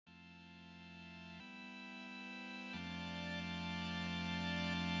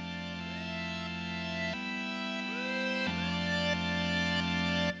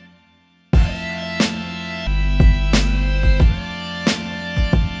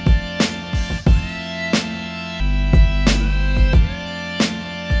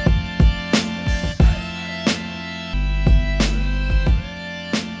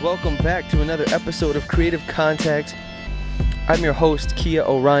back to another episode of Creative Contact. I'm your host, Kia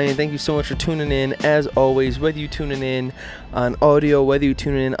Orion. Thank you so much for tuning in. As always, whether you're tuning in on audio, whether you're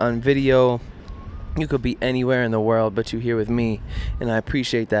tuning in on video, you could be anywhere in the world, but you're here with me, and I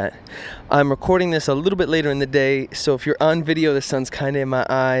appreciate that. I'm recording this a little bit later in the day, so if you're on video, the sun's kind of in my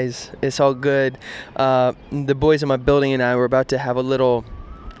eyes. It's all good. The boys in my building and I were about to have a little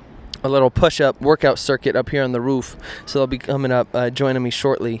push-up workout circuit up here on the roof, so they'll be coming up, joining me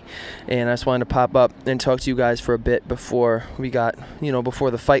shortly, and I just wanted to pop up and talk to you guys for a bit before we got,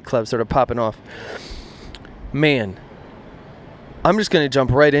 before the Fight Club started popping off. Man, I'm just going to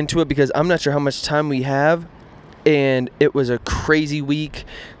jump right into it because I'm not sure how much time we have, and it was a crazy week.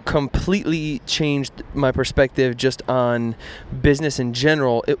 Completely changed my perspective just on business in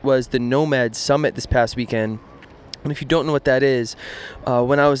general. It was the Nomad Summit this past weekend. And if you don't know what that is,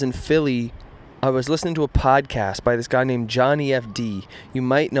 when I was in Philly, I was listening to a podcast by this guy named Johnny FD. You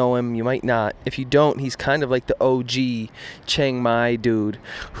might know him, you might not. If you don't, he's kind of like the OG Chiang Mai dude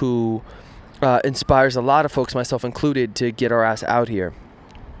who inspires a lot of folks, myself included, to get our ass out here.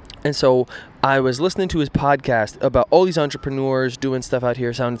 And so I was listening to his podcast about all these entrepreneurs doing stuff out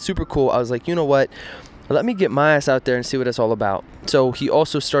here. It sounded super cool. I was like, you know what? Let me get my ass out there and see what it's all about. So he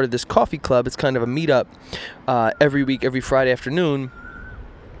also started this coffee club. It's kind of a meetup every week, every Friday afternoon.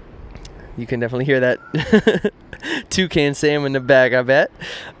 You can definitely hear that toucan Sam in the back, I bet.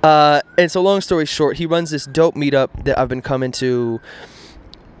 And so long story short, he runs this dope meetup that I've been coming to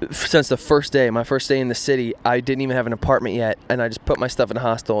since the first day. My first day in the city, I didn't even have an apartment yet, and I just put my stuff in a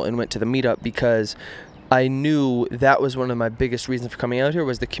hostel and went to the meetup because I knew that was one of my biggest reasons for coming out here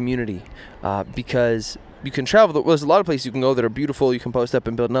was the community, because you can travel. Well, there's a lot of places you can go that are beautiful. You can post up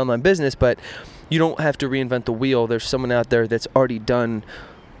and build an online business, but you don't have to reinvent the wheel. There's someone out there that's already done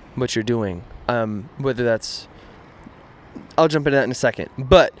what you're doing. Whether that's, I'll jump into that in a second.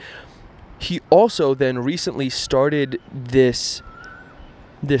 But he also then recently started this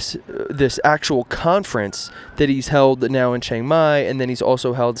actual conference that he's held now in Chiang Mai, and then he's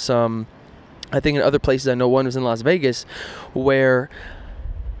also held some, I think, in other places. I know one was in Las Vegas, where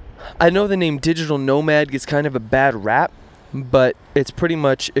I know the name digital nomad gets kind of a bad rap, but it's pretty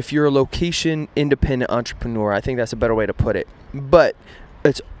much if you're a location independent entrepreneur. I think that's a better way to put it. But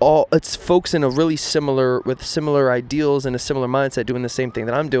it's folks in a really with similar ideals and a similar mindset doing the same thing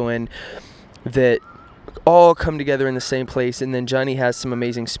that I'm doing, that all come together in the same place. And then Johnny has some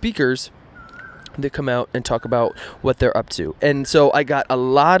amazing speakers that come out and talk about what they're up to. And so I got a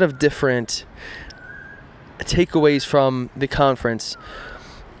lot of different takeaways from the conference.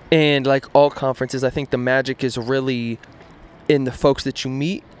 And like all conferences, I think the magic is really in the folks that you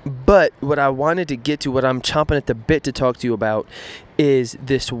meet. But what I wanted to get to, what I'm chomping at the bit to talk to you about, is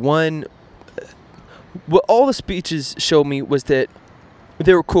this one. What all the speeches showed me was that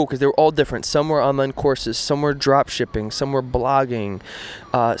they were cool because they were all different. Some were online courses, some were drop shipping, some were blogging,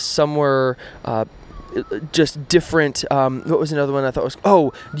 some were just different. What was another one I thought was,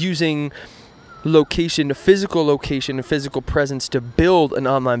 using physical location and physical presence to build an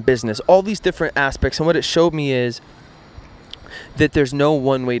online business. All these different aspects. And what it showed me is that there's no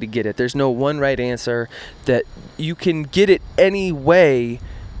one way to get it. There's no one right answer, that you can get it any way.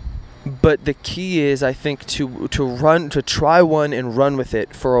 But the key is, I think, to try one and run with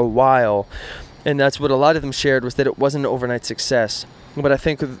it for a while. And that's what a lot of them shared, was that it wasn't an overnight success. But I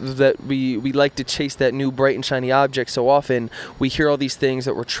think that we like to chase that new bright and shiny object so often. We hear all these things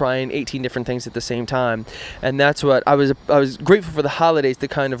that we're trying 18 different things at the same time. And that's what I was grateful for the holidays to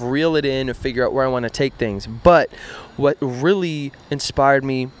kind of reel it in and figure out where I want to take things. But what really inspired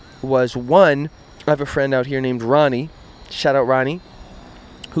me was, one, I have a friend out here named Ronnie. Shout out Ronnie,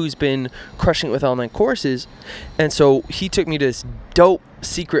 who's been crushing it with online courses. And so he took me to this dope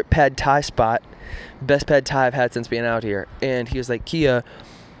secret pad thai spot, best pad thai I've had since being out here. And he was like, Kia,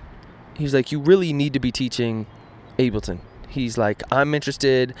 you really need to be teaching Ableton. He's like, I'm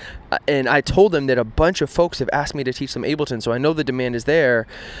interested. And I told him that a bunch of folks have asked me to teach them Ableton, so I know the demand is there.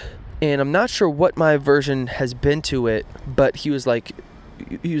 And I'm not sure what my version has been to it, but he was like,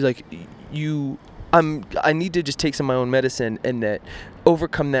 I need to just take some of my own medicine and that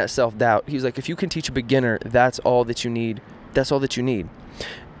overcome that self-doubt. He was like, if you can teach a beginner, that's all that you need. That's all that you need.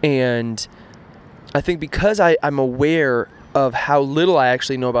 And I think because I'm aware of how little I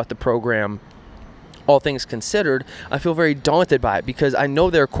actually know about the program, all things considered, I feel very daunted by it, because I know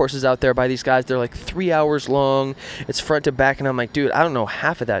there are courses out there by these guys. They're like 3 hours long. It's front to back. And I'm like, dude, I don't know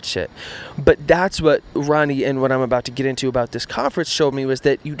half of that shit. But that's what Ronnie and what I'm about to get into about this conference showed me, was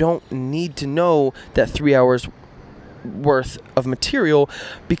that you don't need to know that 3 hours worth of material,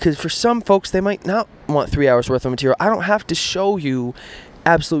 because for some folks, they might not want 3 hours worth of material. I don't have to show you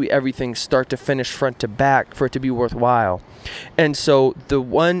absolutely everything start to finish, front to back, for it to be worthwhile. And so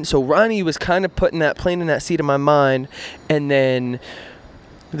Ronnie was kind of planting that seed in my mind. And then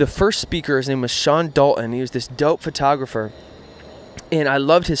the first speaker, his name was Sean Dalton. He was this dope photographer, and I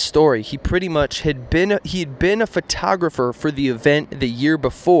loved his story. He pretty much had been a photographer for the event the year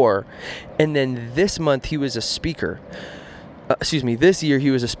before, and then this month he was a speaker. This year he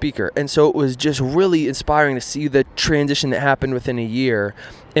was a speaker. And so it was just really inspiring to see the transition that happened within a year.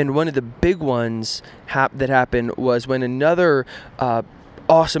 And one of the big ones that happened was when another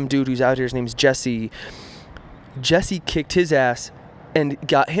awesome dude who's out here, his name's Jesse kicked his ass and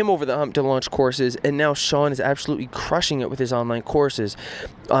got him over the hump to launch courses. And now Sean is absolutely crushing it with his online courses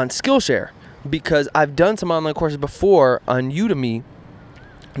on Skillshare, because I've done some online courses before on Udemy,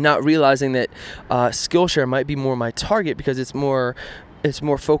 not realizing that Skillshare might be more my target, because it's more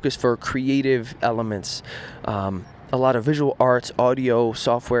focused for creative elements, a lot of visual arts, audio,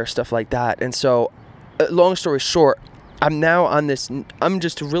 software, stuff like that. And so, long story short, I'm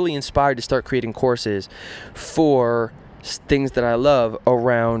just really inspired to start creating courses for things that I love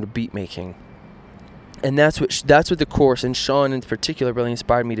around beat making. And that's what the course, and Sean in particular, really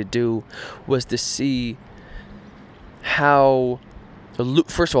inspired me to do, was to see how,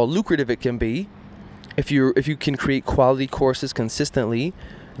 first of all, lucrative it can be if you can create quality courses consistently.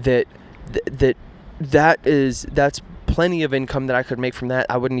 That's plenty of income that I could make from that.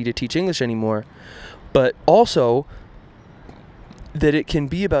 I wouldn't need to teach English anymore. But also that it can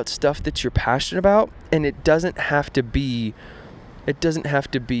be about stuff that you're passionate about, and it doesn't have to be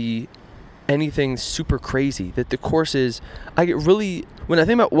anything super crazy. That the courses, when I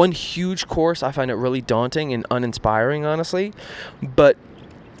think about one huge course, I find it really daunting and uninspiring, honestly. But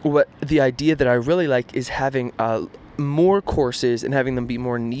the idea that I really like is having more courses and having them be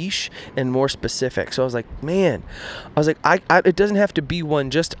more niche and more specific. So I was like, it doesn't have to be one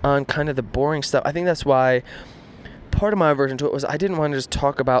just on kind of the boring stuff. I think that's why part of my aversion to it was I didn't want to just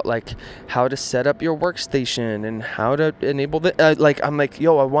talk about like how to set up your workstation and how to enable the I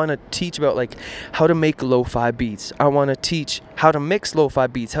want to teach about like how to make lo-fi beats. I want to teach how to mix lo-fi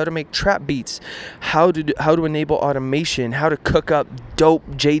beats, how to make trap beats, how to enable automation, how to cook up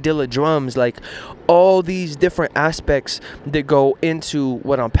dope J Dilla drums, like all these different aspects that go into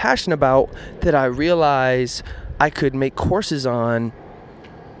what I'm passionate about that I realize I could make courses on.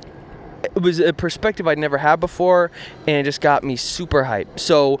 It was a perspective I'd never had before, and it just got me super hyped.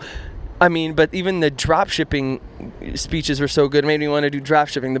 So, but even the drop shipping speeches were so good, it made me want to do drop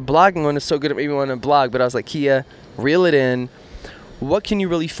shipping. The blogging one is so good, it made me want to blog. But I was like, Kia, reel it in. What can you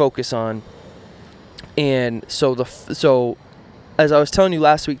really focus on? And so as I was telling you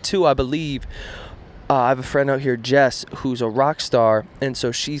last week too, I believe I have a friend out here, Jess, who's a rock star, and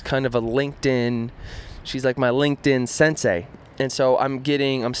so she's kind of she's like my LinkedIn sensei. And so I'm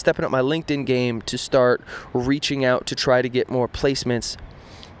stepping up my LinkedIn game to start reaching out to try to get more placements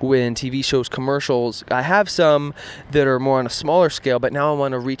when TV shows, commercials. I have some that are more on a smaller scale, but now I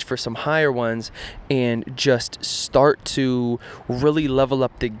want to reach for some higher ones and just start to really level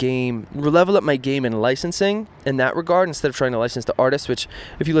up my game in licensing in that regard, instead of trying to license to artists, which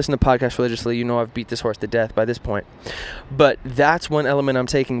if you listen to podcasts religiously, you know I've beat this horse to death by this point. But that's one element I'm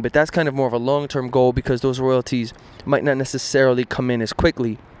taking, but that's kind of more of a long-term goal, because those royalties might not necessarily come in as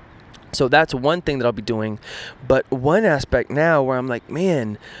quickly. So that's one thing that I'll be doing. But one aspect now where I'm like,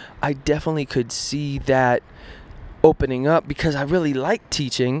 man, I definitely could see that opening up, because I really like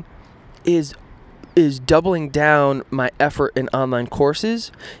teaching, is doubling down my effort in online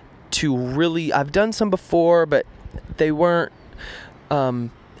courses to really, I've done some before, but they weren't,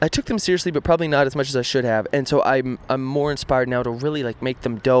 I took them seriously, but probably not as much as I should have. And so I'm more inspired now to really like make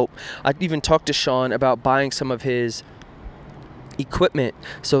them dope. I even talked to Sean about buying some of his equipment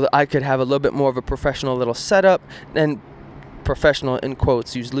so that I could have a little bit more of a professional little setup, and professional in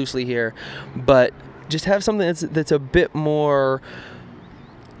quotes used loosely here, but just have something that's a bit more,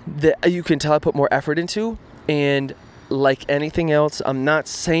 that you can tell I put more effort into. And like anything else, I'm not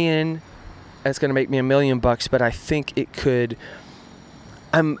saying it's going to make me $1 million, but I think it could.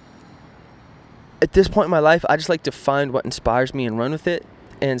 At this point in my life, I just like to find what inspires me and run with it.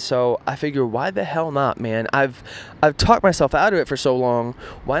 And so I figure, why the hell not, man? I've talked myself out of it for so long.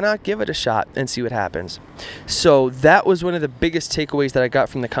 Why not give it a shot and see what happens? So that was one of the biggest takeaways that I got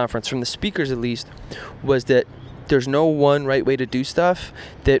from the conference, from the speakers at least, was that there's no one right way to do stuff.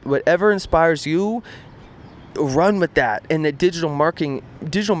 That whatever inspires you, run with that. And that digital marketing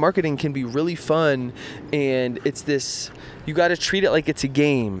can be really fun. And it's this, you got to treat it like it's a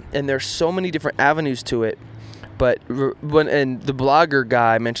game. And there's so many different avenues to it. But and the blogger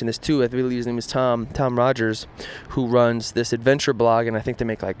guy mentioned this too. I believe his name is Tom Rogers, who runs this adventure blog, and I think they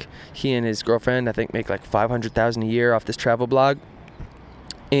make like, he and his girlfriend make like $500,000 a year off this travel blog.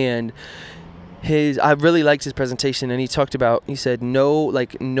 And I really liked his presentation, and he said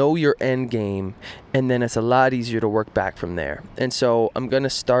know your end game, and then it's a lot easier to work back from there. And so I'm going to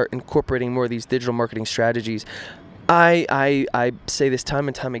start incorporating more of these digital marketing strategies. I say this time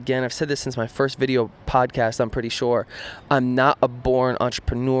and time again. I've said this since my first video podcast, I'm pretty sure. I'm not a born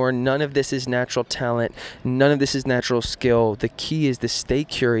entrepreneur. None of this is natural talent. None of this is natural skill. The key is to stay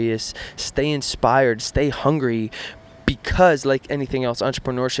curious, stay inspired, stay hungry, because like anything else,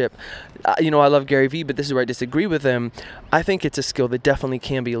 entrepreneurship, I love Gary Vee, but this is where I disagree with him. I think it's a skill that definitely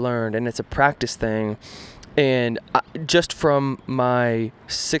can be learned, and it's a practice thing. And just from my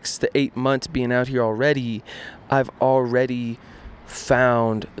 6 to 8 months being out here already, I've already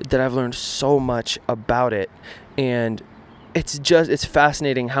found that I've learned so much about it. And it's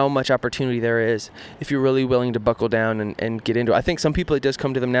fascinating how much opportunity there is if you're really willing to buckle down and get into it. I think some people, it does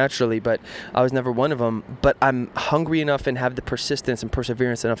come to them naturally, but I was never one of them. But I'm hungry enough and have the persistence and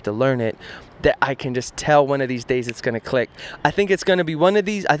perseverance enough to learn it that I can just tell one of these days it's going to click. I think it's going to be one of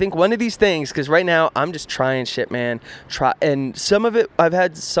these things, because right now I'm just trying shit, man. And some of it, I've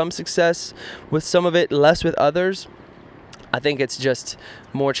had some success with some of it, less with others. I think it's just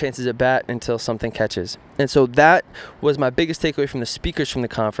more chances at bat until something catches. And so that was my biggest takeaway from the speakers from the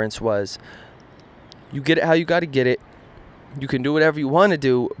conference was, you get it how you got to get it. You can do whatever you want to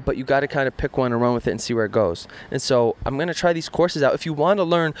do, but you got to kind of pick one and run with it and see where it goes. And so I'm going to try these courses out. If you want to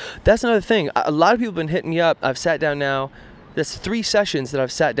learn, that's another thing. A lot of people have been hitting me up. I've sat down now. That's 3 sessions that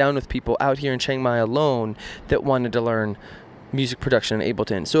I've sat down with people out here in Chiang Mai alone that wanted to learn music production in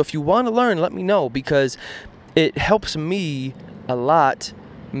Ableton. So if you want to learn, let me know, because it helps me a lot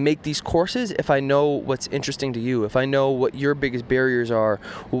make these courses if I know what's interesting to you, if I know what your biggest barriers are,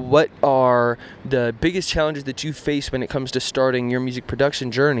 what are the biggest challenges that you face when it comes to starting your music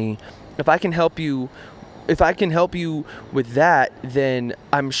production journey. If I can help you with that, then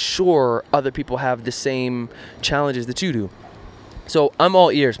I'm sure other people have the same challenges that you do. So I'm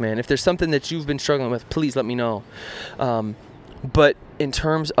all ears, man. If there's something that you've been struggling with, please let me know. But in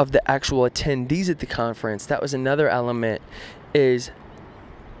terms of the actual attendees at the conference, that was another element, is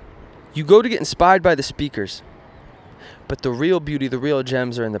you go to get inspired by the speakers, but the real beauty, the real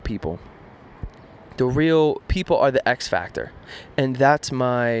gems are in the people. The real people are the X factor. And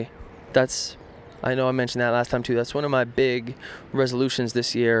I know I mentioned that last time too. That's one of my big resolutions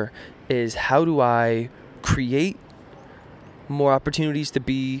this year, is how do I create more opportunities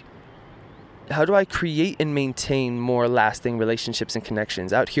how do I create and maintain more lasting relationships and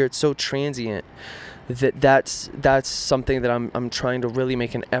connections? Out here, it's so transient that's something that I'm trying to really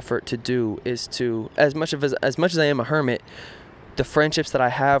make an effort to do, is to, as much as I am a hermit, the friendships that I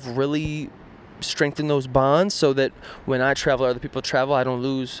have really strengthen those bonds, so that when I travel, other people travel, I don't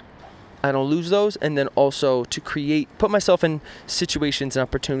lose those. And then also to put myself in situations and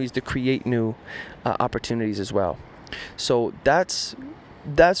opportunities to create new opportunities as well. So that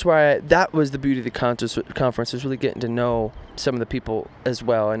was the beauty of the conference, was really getting to know some of the people as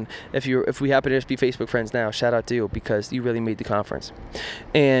well. And if we happen to just be Facebook friends now, shout out to you, because you really made the conference.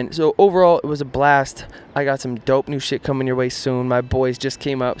 And so overall, it was a blast. I got some dope new shit coming your way soon. My boys just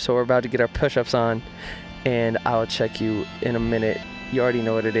came up, so we're about to get our push-ups on, and I'll check you in a minute. You already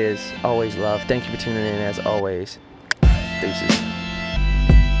know what it is. Always love. Thank you for tuning in, as always. Deuces.